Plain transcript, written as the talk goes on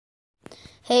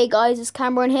Hey guys, it's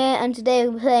Cameron here, and today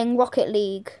we're playing Rocket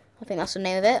League. I think that's the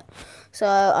name of it. So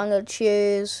I'm going to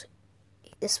choose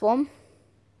this one.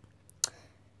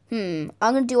 I'm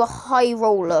going to do a high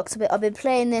roller, because I've been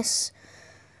playing this...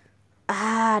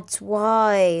 that's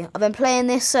why. I've been playing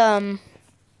this a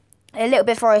little bit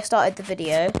before I started the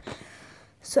video.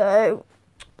 So,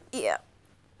 yeah.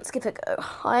 Let's give it a go.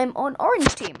 I'm on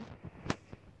orange team.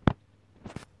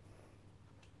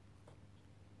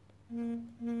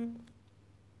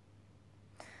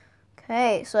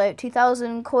 Okay, so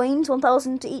 2,000 coins,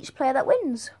 1,000 to each player that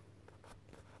wins.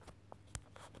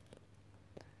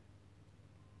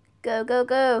 Go, go,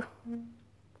 go.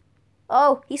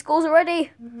 Oh, he scores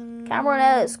already. Cameron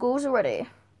Elliott scores already.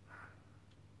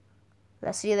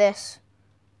 Let's see this.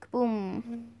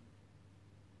 Kaboom.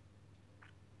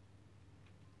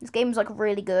 This game's like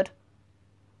really good.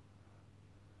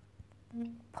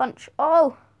 Punch.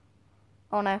 Oh.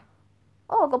 Oh no.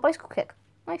 Oh, I got bicycle kick.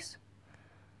 Nice.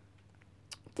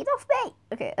 Get off me.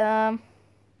 Okay, no.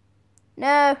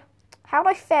 How did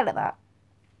I fail at that?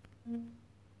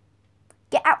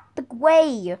 Get out the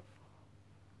way.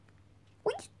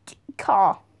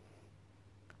 Car.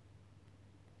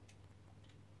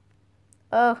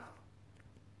 Oh.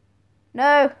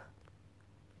 No.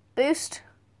 Boost.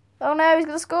 Oh no, he's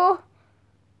gonna score.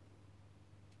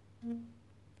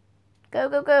 Go,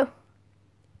 go, go.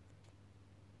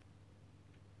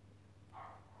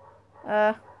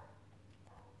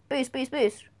 Boost, boost,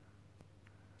 boost.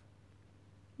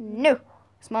 No,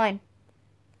 it's mine.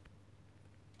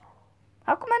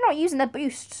 How come they're not using their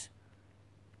boosts?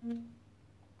 No,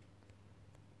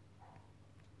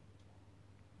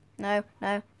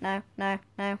 no, no, no,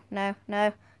 no, no,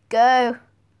 no. Go.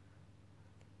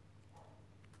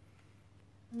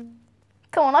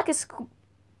 Come on, I can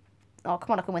oh,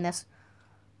 come on, I can win this.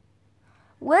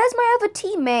 Where's my other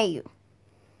teammate?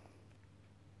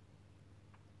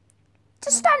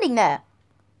 Just standing there.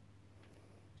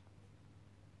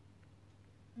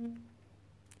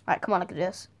 Alright, come on, I can do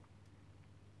this.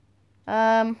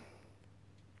 Come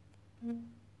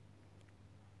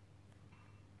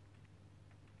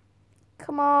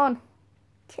on.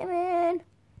 Come in.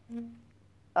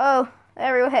 Oh,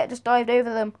 aerial hit just dived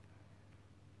over them.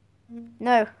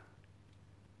 No.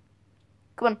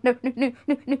 Come on. No, no, no,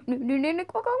 no, no, no, no, no, no.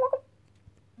 Come on, come on, come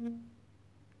on.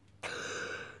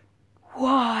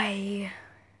 Why?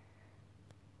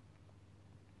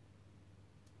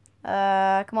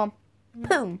 Come on.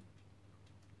 Boom.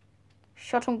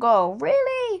 Shot on goal.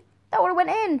 Really? That would have went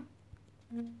in.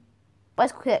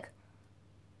 Bicycle kick.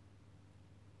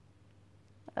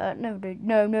 No, no,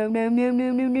 no, no, no, no,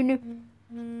 no, no,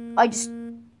 no. I just...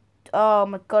 Oh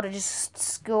my god, I just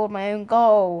scored my own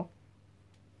goal.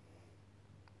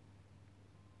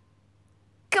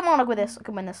 Come on, I can win this. I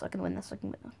can win this. I can win this. I can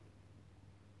win this.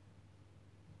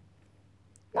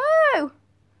 No!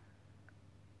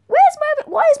 Where's my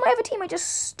other... Why is my other teammate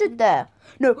just stood there?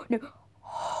 No, no.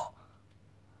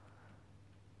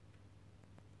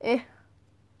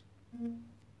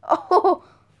 Oh,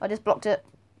 I just blocked it.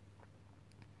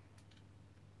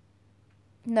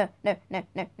 No, no, no,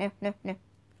 no, no, no, no.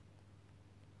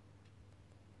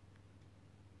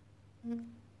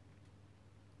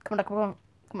 Come on, come on.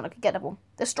 Come on, I can get that one.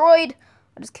 Destroyed!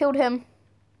 I just killed him.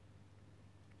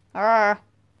 Arrgh.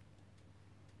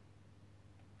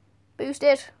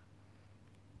 Boosted.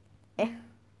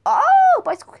 Oh,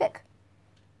 bicycle kick.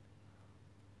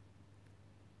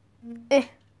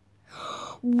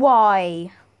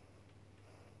 Why?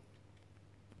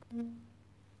 Come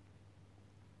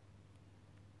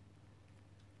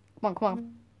on, come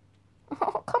on.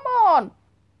 Oh, come on.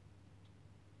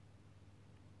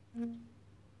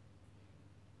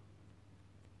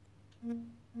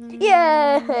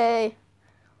 Yay!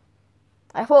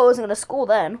 I thought I wasn't going to score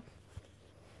then.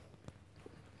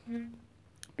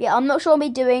 But yeah, I'm not sure I'll be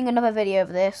doing another video of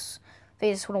this. I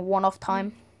think it's just a one-off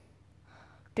time.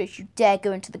 Don't you dare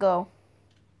go into the goal.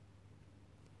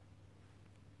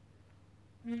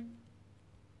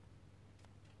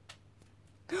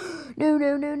 No,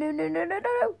 no, no, no, no, no, no, no,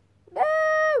 no. No!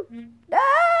 No!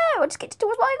 I just get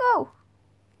towards my goal.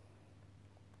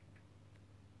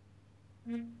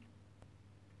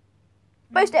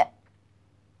 Boost it!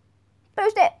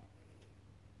 Boost it!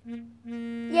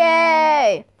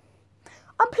 Yay!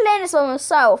 I'm playing this on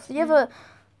myself. The other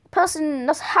person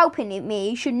that's helping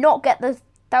me should not get the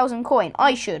 1,000 coin.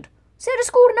 I should. See, I just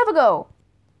scored another goal.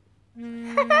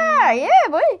 Haha, yeah,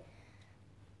 boy.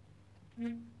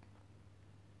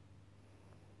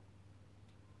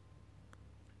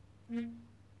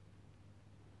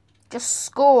 Just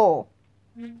score.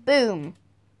 Boom.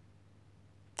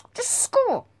 Just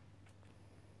score.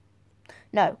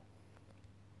 No.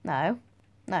 No.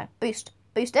 No. Boost.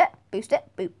 Boost it. Boost it.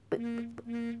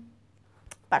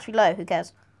 Battery low. Who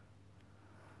cares?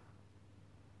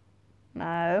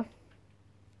 No.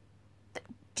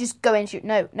 Just go and shoot.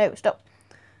 No. No. Stop.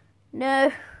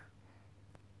 No.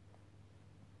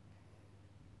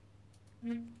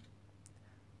 Mm.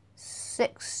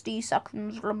 60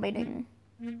 seconds remaining.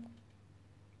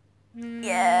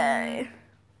 Yay.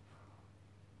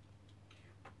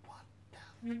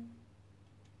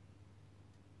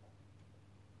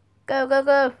 Go, go,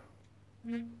 go.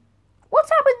 What's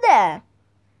happened there?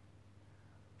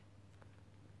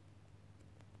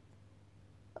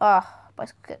 Ah,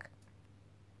 bicycle kick.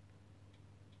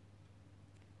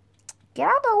 Get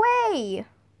out of the way.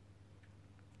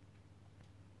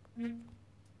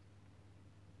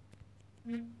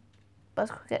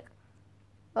 Bicycle kick.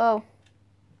 Oh.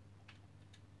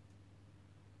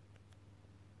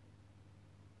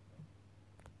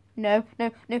 No,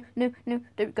 no, no, no, no.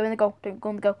 Don't go in the goal. Don't go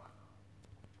in the goal.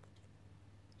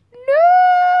 No!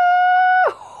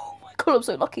 Oh my god, I'm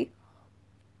so lucky.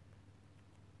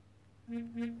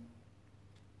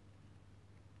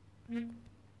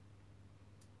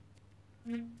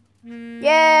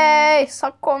 Yay!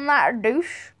 Suck on that,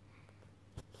 douche.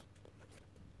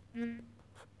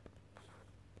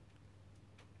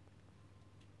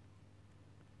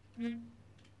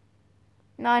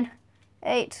 Nine,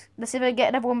 8. Let's see if I can get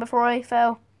another one before I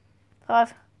fail.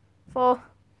 5, 4,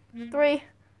 3,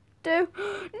 2. No!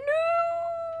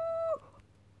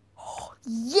 Oh,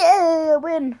 yeah,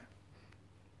 win.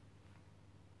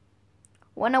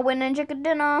 Winner, winning chicken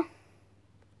dinner.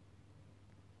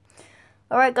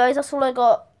 Alright guys, that's all I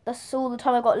got. That's all the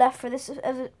time I got left for this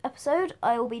episode.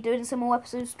 I will be doing some more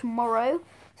episodes tomorrow,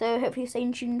 so hopefully stay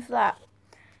tuned for that.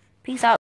 Peace out.